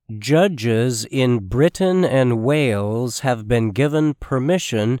Judges in Britain and Wales have been given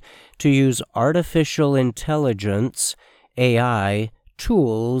permission to use artificial intelligence, AI,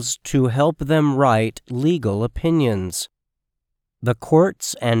 tools to help them write legal opinions. The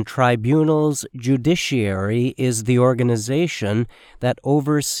Courts and Tribunals Judiciary is the organization that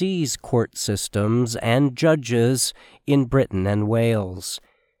oversees court systems and judges in Britain and Wales.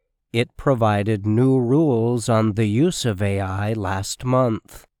 It provided new rules on the use of AI last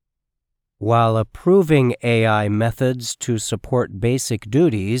month. While approving AI methods to support basic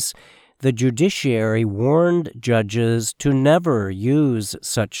duties, the judiciary warned judges to never use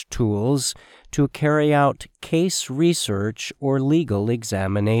such tools to carry out case research or legal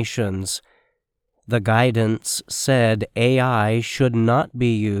examinations. The guidance said AI should not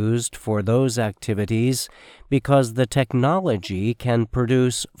be used for those activities because the technology can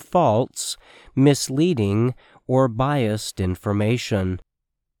produce false, misleading, or biased information.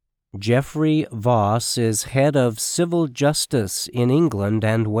 Geoffrey Voss is head of civil justice in England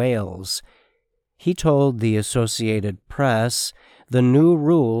and Wales. He told the Associated Press the new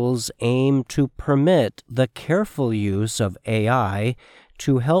rules aim to permit the careful use of AI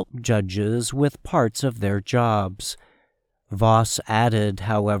to help judges with parts of their jobs. Voss added,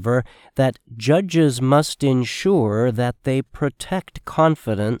 however, that judges must ensure that they protect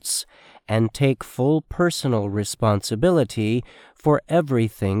confidence and take full personal responsibility for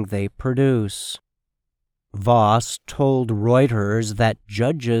everything they produce. Voss told Reuters that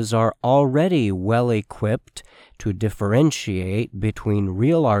judges are already well equipped to differentiate between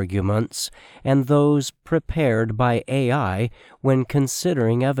real arguments and those prepared by AI when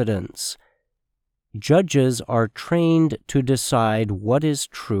considering evidence. Judges are trained to decide what is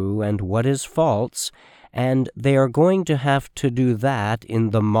true and what is false, and they are going to have to do that in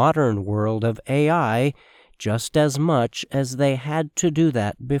the modern world of AI just as much as they had to do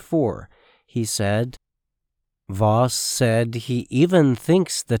that before, he said. Voss said he even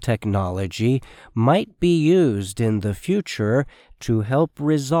thinks the technology might be used in the future to help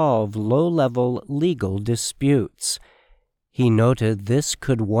resolve low-level legal disputes. He noted this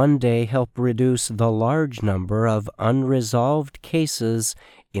could one day help reduce the large number of unresolved cases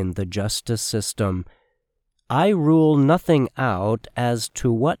in the justice system. I rule nothing out as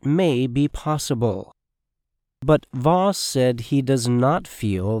to what may be possible. But Voss said he does not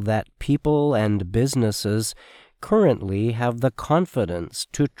feel that people and businesses currently have the confidence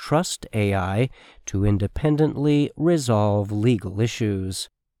to trust AI to independently resolve legal issues.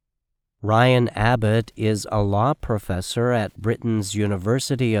 Ryan Abbott is a law professor at Britain's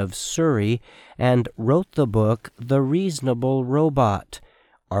University of Surrey and wrote the book The Reasonable Robot: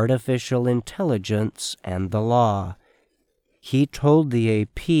 Artificial Intelligence and the Law. He told the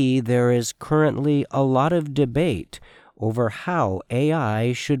AP there is currently a lot of debate over how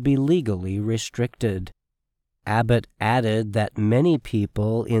AI should be legally restricted. Abbott added that many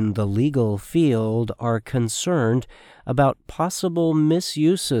people in the legal field are concerned about possible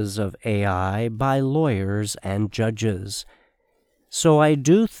misuses of AI by lawyers and judges. So I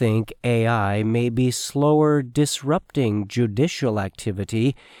do think AI may be slower disrupting judicial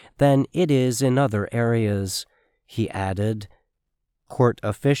activity than it is in other areas, he added. Court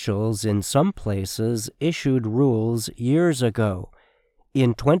officials in some places issued rules years ago.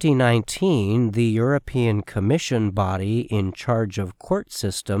 In 2019, the European Commission body in charge of court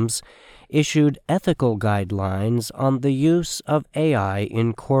systems issued ethical guidelines on the use of AI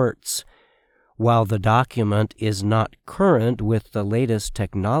in courts. While the document is not current with the latest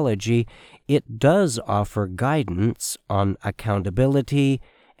technology, it does offer guidance on accountability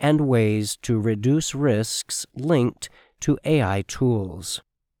and ways to reduce risks linked to AI tools.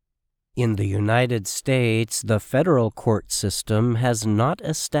 In the United States, the federal court system has not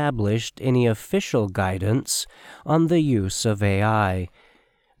established any official guidance on the use of AI.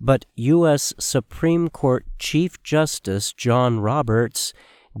 But U.S. Supreme Court Chief Justice John Roberts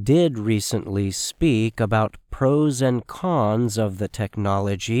did recently speak about pros and cons of the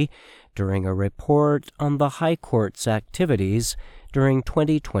technology during a report on the High Court's activities during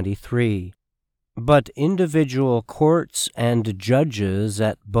 2023. But individual courts and judges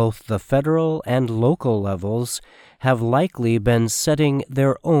at both the federal and local levels have likely been setting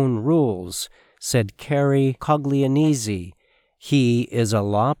their own rules, said Cary Coglianese. He is a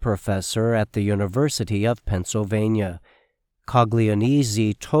law professor at the University of Pennsylvania.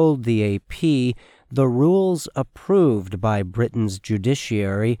 Coglianese told the AP the rules approved by Britain's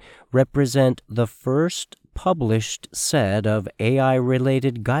judiciary represent the first published set of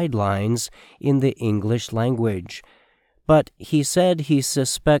AI-related guidelines in the English language. But he said he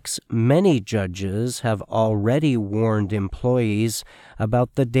suspects many judges have already warned employees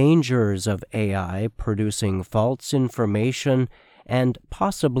about the dangers of AI producing false information and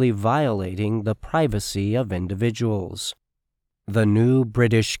possibly violating the privacy of individuals. The new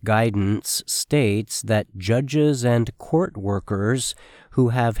British guidance states that judges and court workers who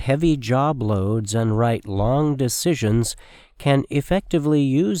have heavy job loads and write long decisions can effectively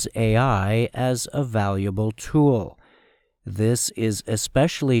use AI as a valuable tool. This is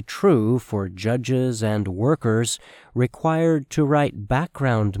especially true for judges and workers required to write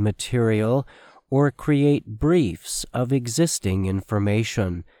background material or create briefs of existing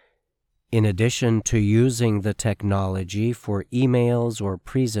information. In addition to using the technology for emails or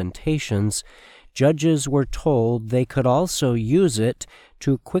presentations, judges were told they could also use it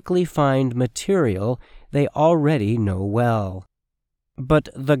to quickly find material they already know well. But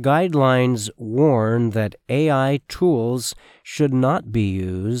the guidelines warn that AI tools should not be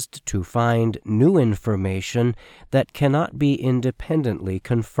used to find new information that cannot be independently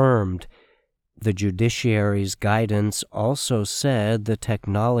confirmed. The judiciary's guidance also said the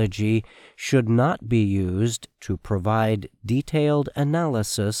technology should not be used to provide detailed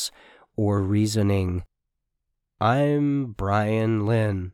analysis or reasoning. I'm Brian Lynn.